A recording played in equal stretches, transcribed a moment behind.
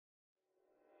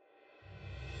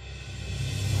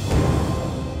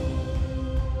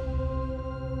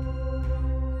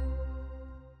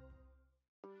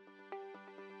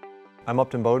I'm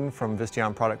Upton Bowden from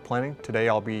Visteon Product Planning. Today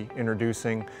I'll be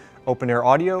introducing OpenAir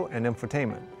Audio and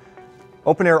Infotainment.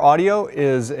 OpenAir Audio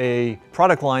is a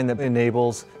product line that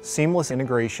enables seamless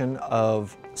integration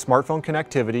of smartphone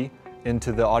connectivity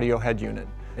into the audio head unit.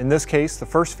 In this case, the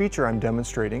first feature I'm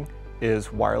demonstrating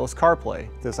is wireless CarPlay.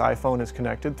 This iPhone is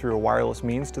connected through a wireless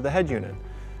means to the head unit.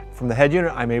 From the head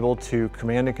unit, I'm able to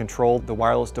command and control the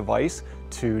wireless device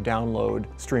to download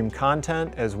stream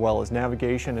content as well as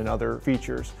navigation and other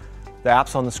features. The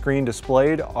apps on the screen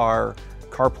displayed are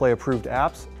CarPlay approved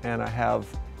apps, and I have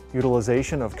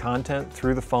utilization of content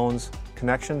through the phone's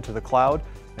connection to the cloud,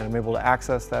 and I'm able to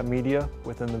access that media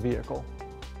within the vehicle.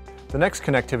 The next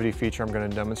connectivity feature I'm going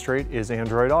to demonstrate is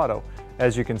Android Auto.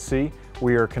 As you can see,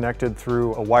 we are connected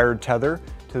through a wired tether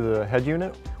to the head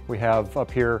unit. We have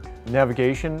up here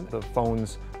navigation, the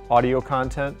phone's audio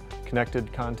content,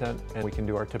 connected content, and we can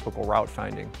do our typical route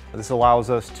finding. This allows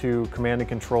us to command and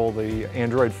control the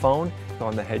Android phone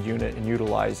on the head unit and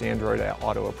utilize Android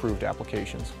Auto approved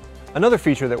applications. Another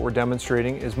feature that we're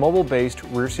demonstrating is mobile-based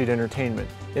rear seat entertainment.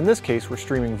 In this case, we're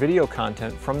streaming video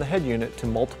content from the head unit to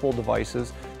multiple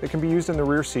devices that can be used in the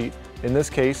rear seat. In this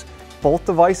case, both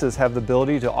devices have the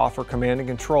ability to offer command and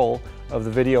control of the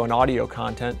video and audio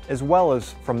content as well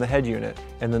as from the head unit,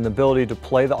 and then the ability to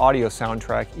play the audio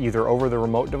soundtrack either over the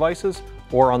remote devices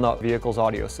or on the vehicle's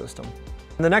audio system.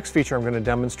 And the next feature I'm going to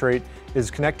demonstrate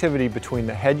is connectivity between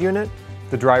the head unit,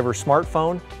 the driver's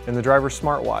smartphone, and the driver's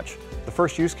smartwatch. The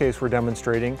first use case we're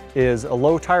demonstrating is a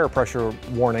low tire pressure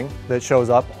warning that shows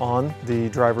up on the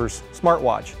driver's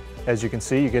smartwatch. As you can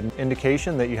see, you get an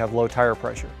indication that you have low tire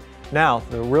pressure. Now,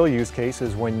 the real use case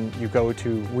is when you go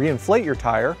to reinflate your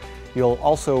tire, you'll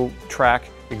also track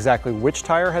exactly which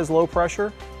tire has low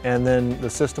pressure, and then the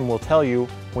system will tell you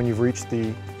when you've reached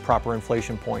the proper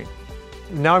inflation point.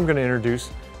 Now I'm going to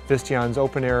introduce Visteon's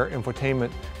OpenAir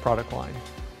Infotainment product line.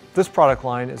 This product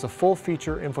line is a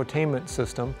full-feature infotainment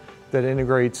system that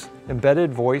integrates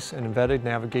embedded voice and embedded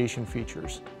navigation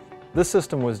features. This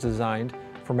system was designed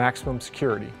for maximum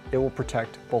security. It will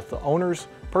protect both the owner's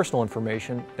personal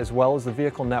information as well as the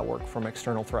vehicle network from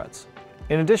external threats.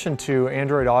 In addition to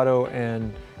Android Auto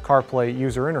and CarPlay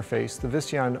user interface, the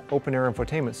Visteon OpenAir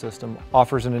Infotainment system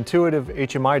offers an intuitive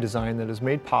HMI design that is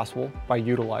made possible by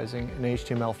utilizing an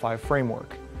HTML5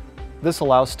 framework. This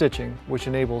allows stitching, which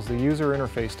enables the user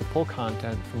interface to pull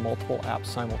content from multiple apps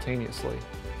simultaneously.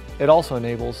 It also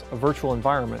enables a virtual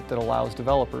environment that allows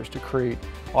developers to create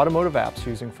automotive apps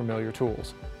using familiar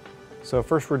tools. So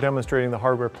first we're demonstrating the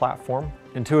hardware platform.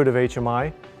 Intuitive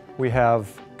HMI. We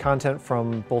have content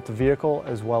from both the vehicle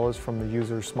as well as from the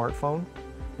user's smartphone.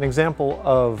 An example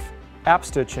of app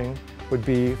stitching would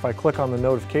be if I click on the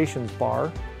notifications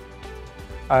bar,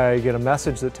 I get a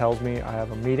message that tells me I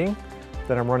have a meeting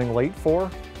that I'm running late for.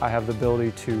 I have the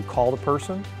ability to call the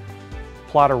person,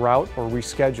 plot a route, or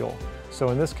reschedule. So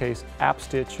in this case, app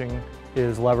stitching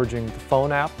is leveraging the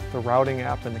phone app, the routing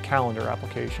app, and the calendar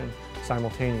application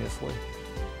simultaneously.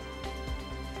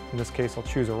 In this case, I'll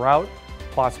choose a route,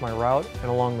 plots my route, and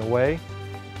along the way,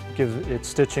 it's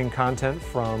stitching content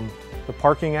from the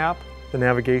parking app, the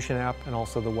navigation app, and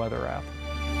also the weather app.